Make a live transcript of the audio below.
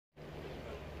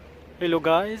Hello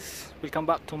guys, welcome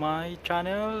back to my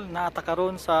channel. Naata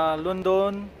karon sa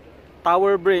London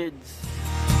Tower Bridge.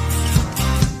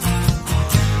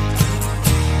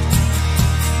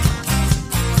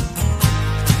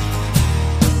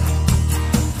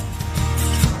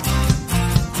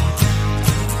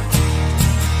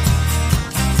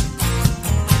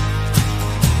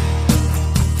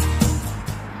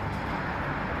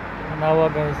 Nawa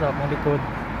guys sa akong likod.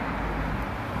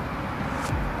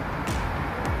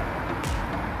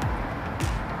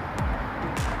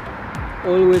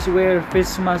 Always wear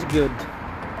face mask good.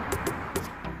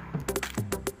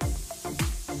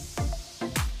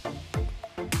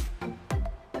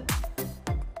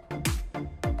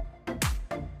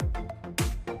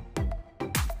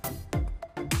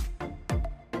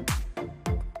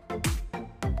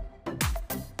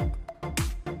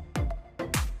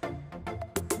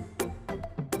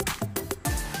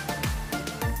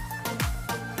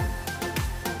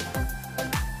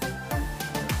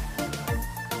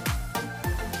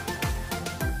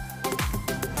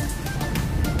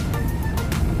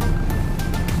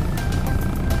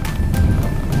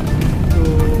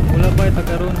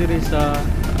 Tagaroon diri sa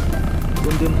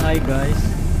London Eye guys,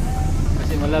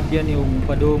 kasi malabyan yung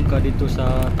padung ka dito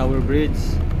sa Tower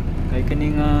Bridge kay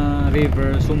kaning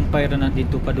river sumpay ra na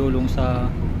dito padulong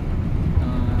sa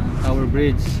Tower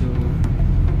Bridge, so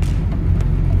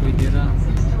pwede ra.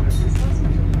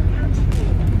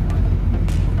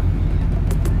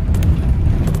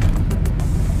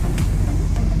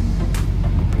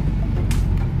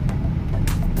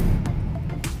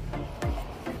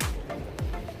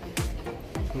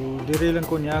 So diri lang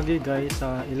ko niagi guys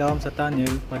sa ilawom sa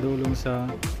tunnel padulong sa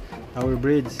Tower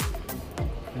Bridge.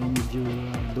 Ay medyo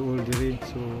duol diri,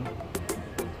 so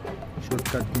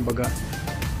shortcut kumbaga.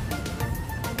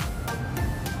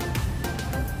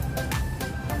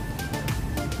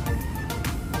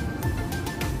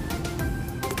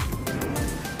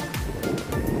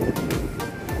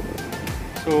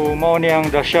 So mao ni ang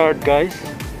The Shard guys.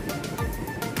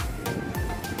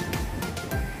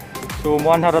 So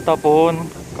muan harata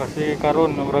pohon kasi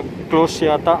karon murag close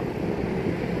yata.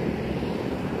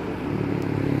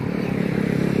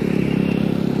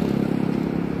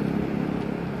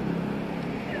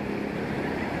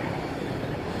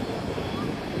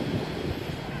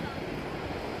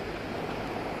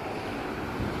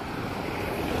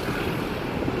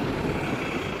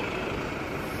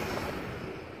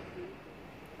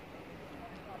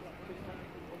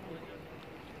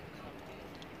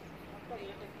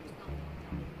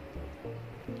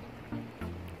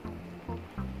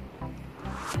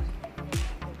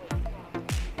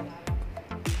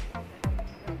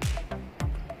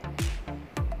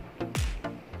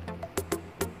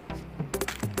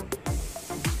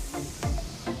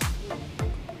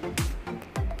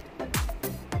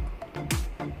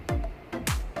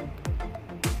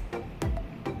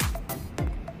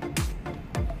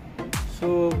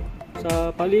 So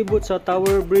sa palibot sa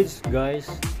Tower Bridge guys,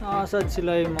 naasad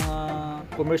sila yung mga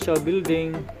commercial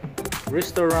building,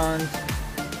 restaurants,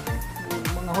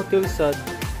 mga hotel sad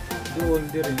doon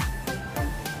diri.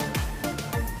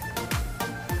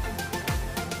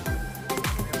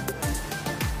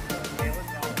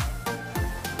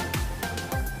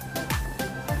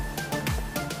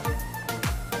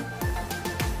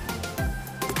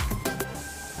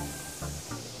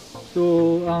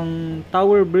 So ang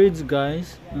Tower Bridge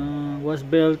guys was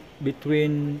built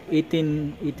between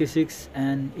 1886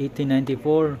 and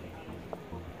 1894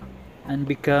 and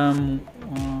become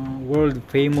world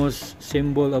famous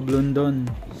symbol of London.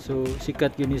 So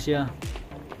sikat yun siya.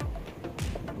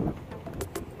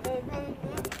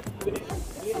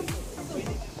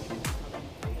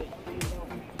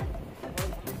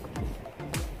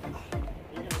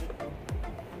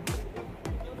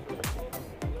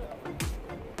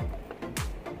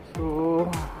 So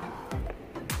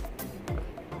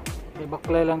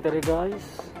baklay lang tari guys,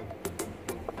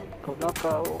 kaw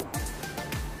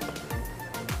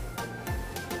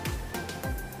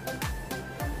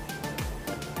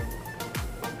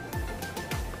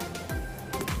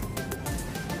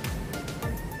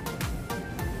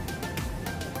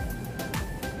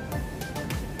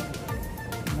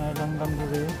nailanggam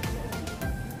diri.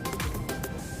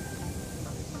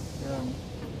 Yan.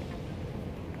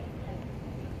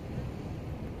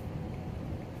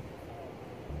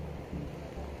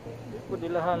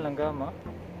 Dilahan lang gama.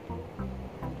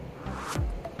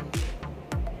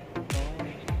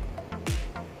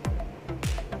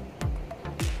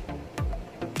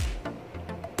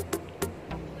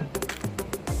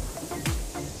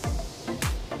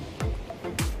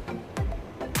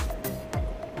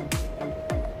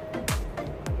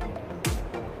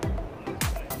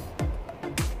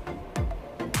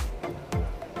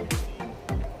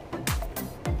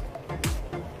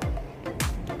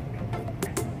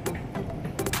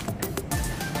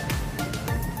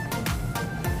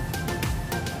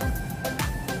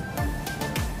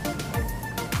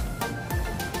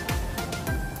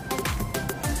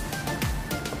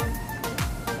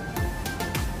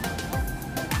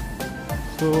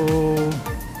 So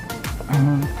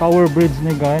Tower Bridge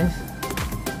ni guys,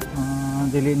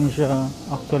 dili ni siya,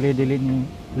 actually dili ni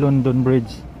London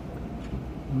Bridge,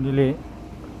 dili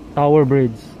Tower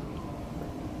Bridge.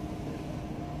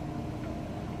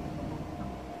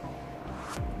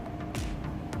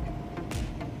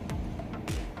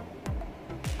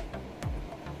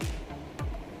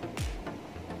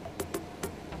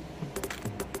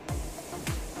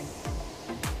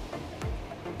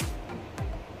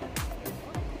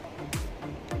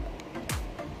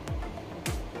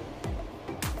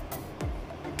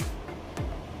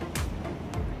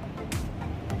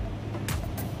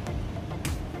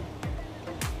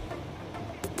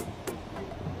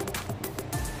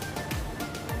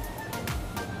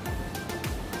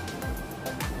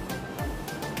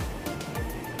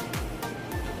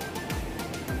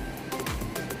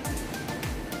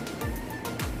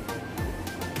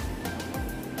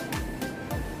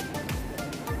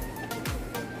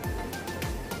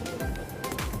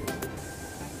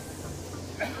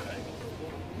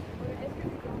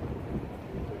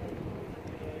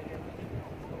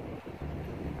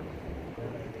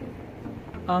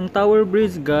 Ang Tower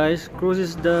Bridge guys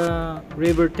crosses the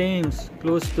River Thames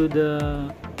close to the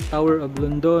Tower of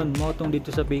London. Mao tong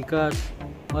dito sa Pikas.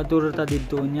 Maduro ta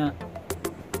dito nya.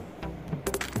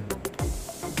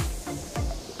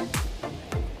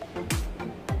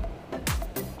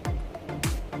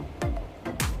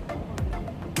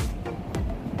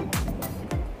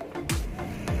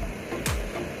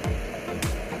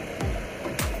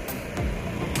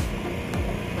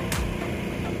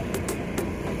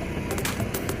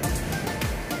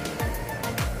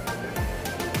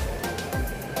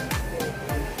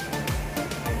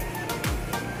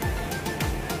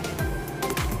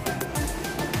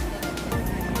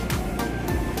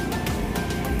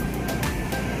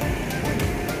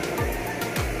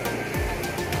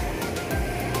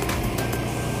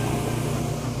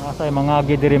 Nasa mga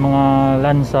agi diri mga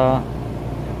lansa,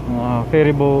 mga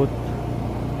ferry boat.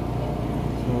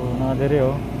 So na diri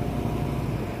oh.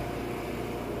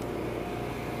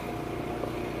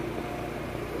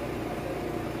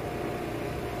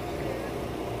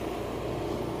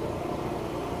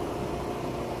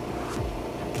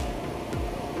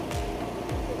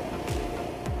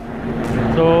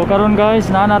 So karon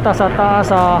guys, naanata sa taas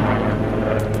sa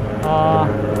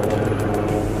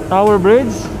Tower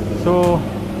Bridge. So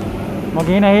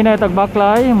maghina-hina itag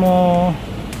baklay mo,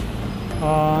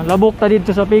 labok ta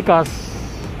dito sa Pikas.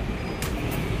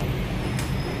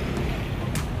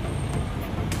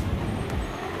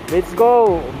 Let's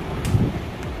go.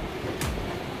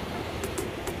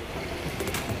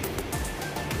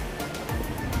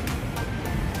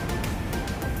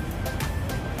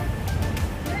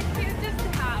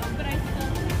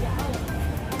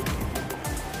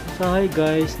 So hi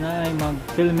guys, na ay mag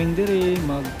filming diri,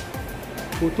 mag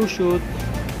photoshoot.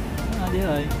 Di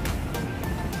ay.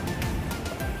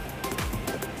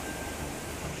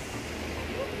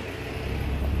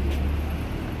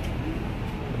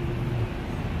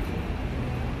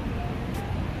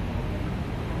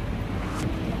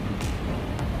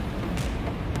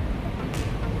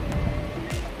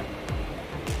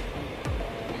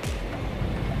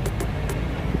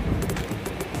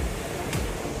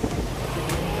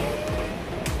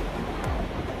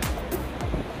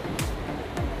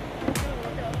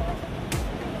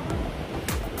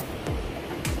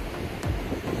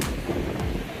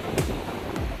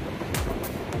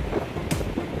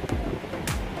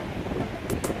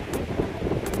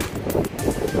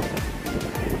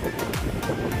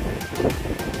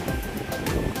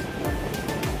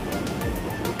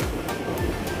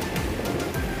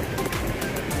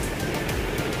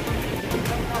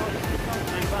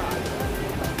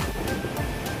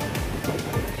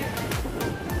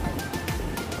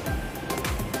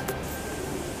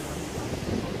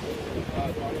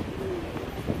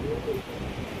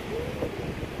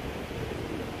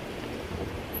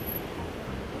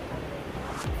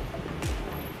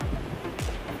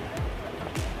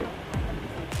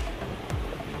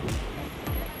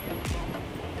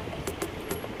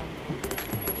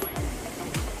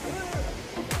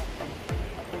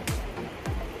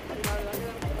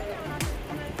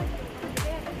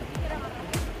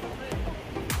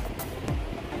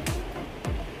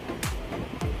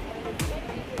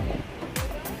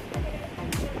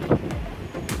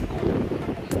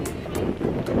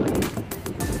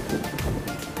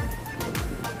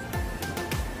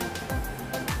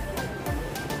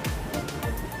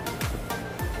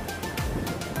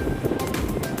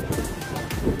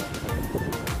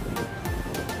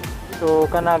 So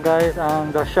kana guys ang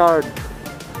The Shard.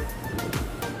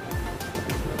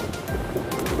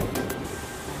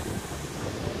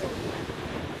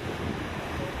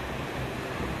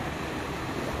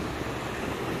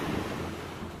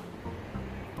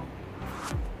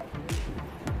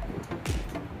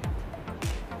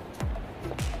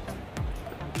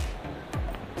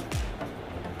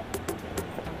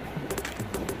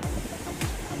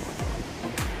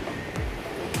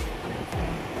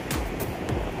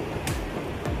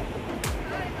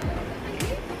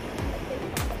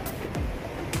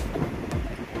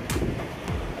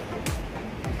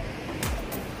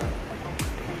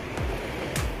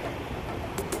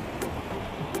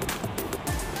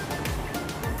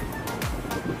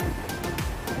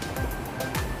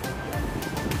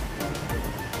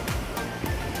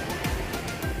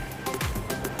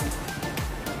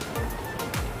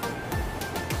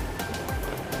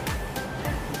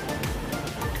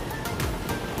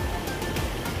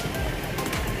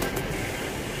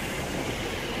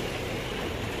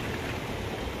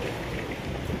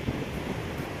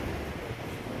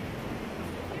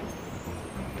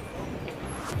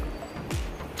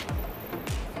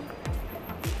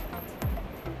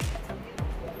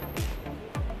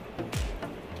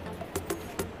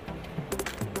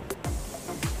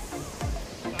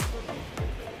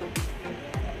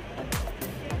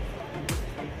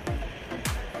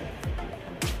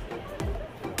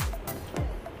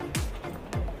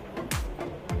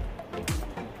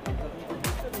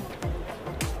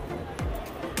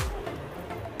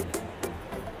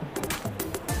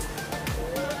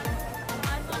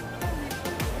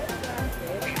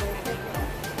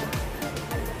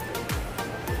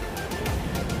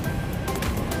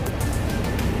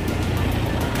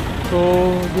 So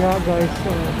diha guys,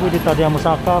 pwede ta diha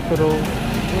mosaka pero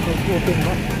open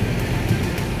ba?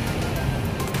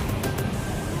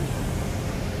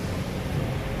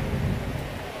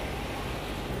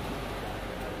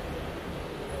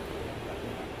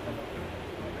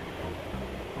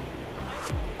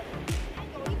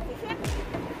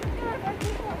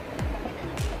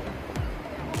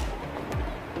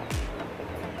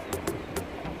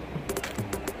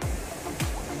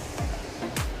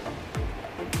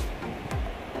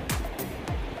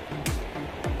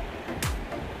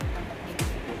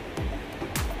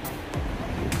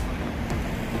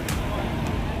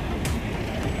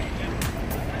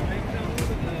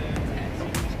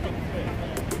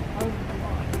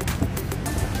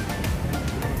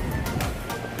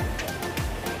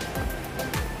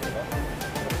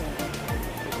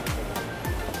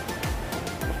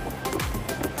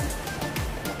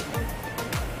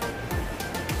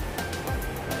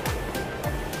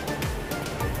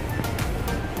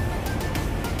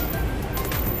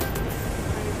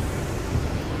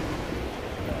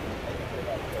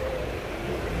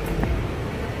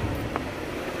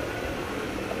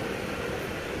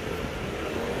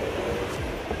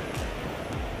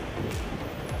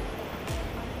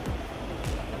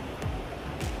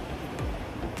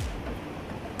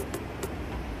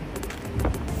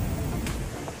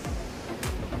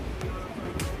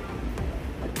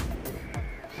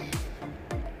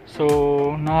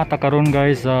 So nakata karon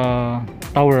guys sa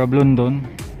Tower of London.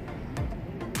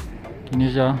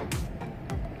 Kini siya.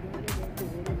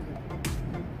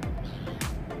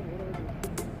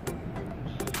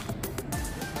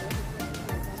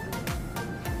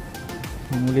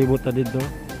 Mulibot ta dito.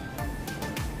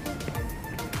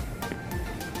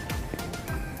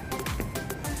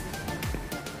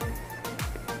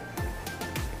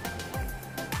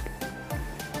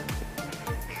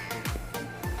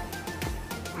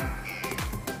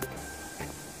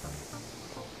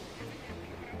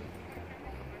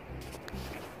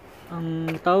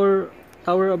 Ang Tower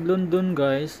of London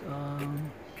guys,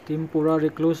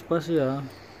 temporary close pa siya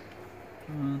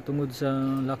tungod sa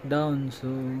lockdown.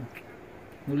 So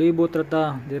mulibot ra ta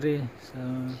diri sa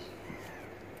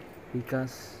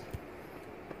Pikas.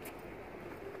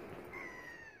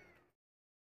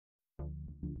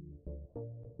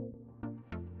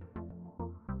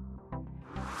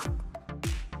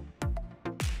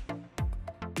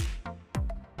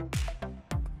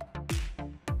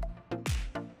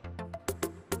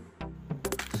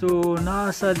 So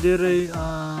nasa dire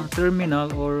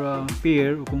terminal or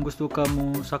pier kung gusto ka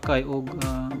mo sakay og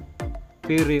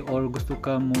ferry or gusto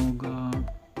ka mo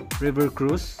river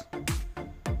cruise.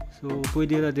 So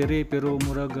pwede ra dire pero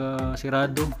murag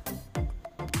sirado.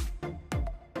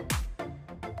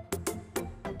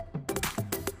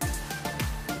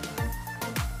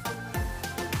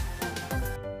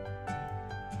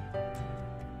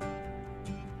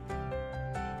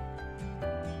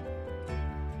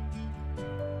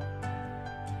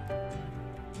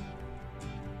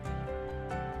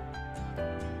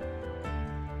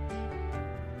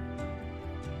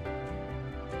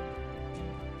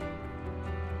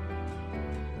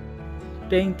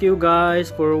 Thank you guys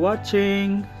for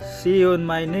watching. See you on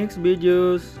my next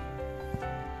videos.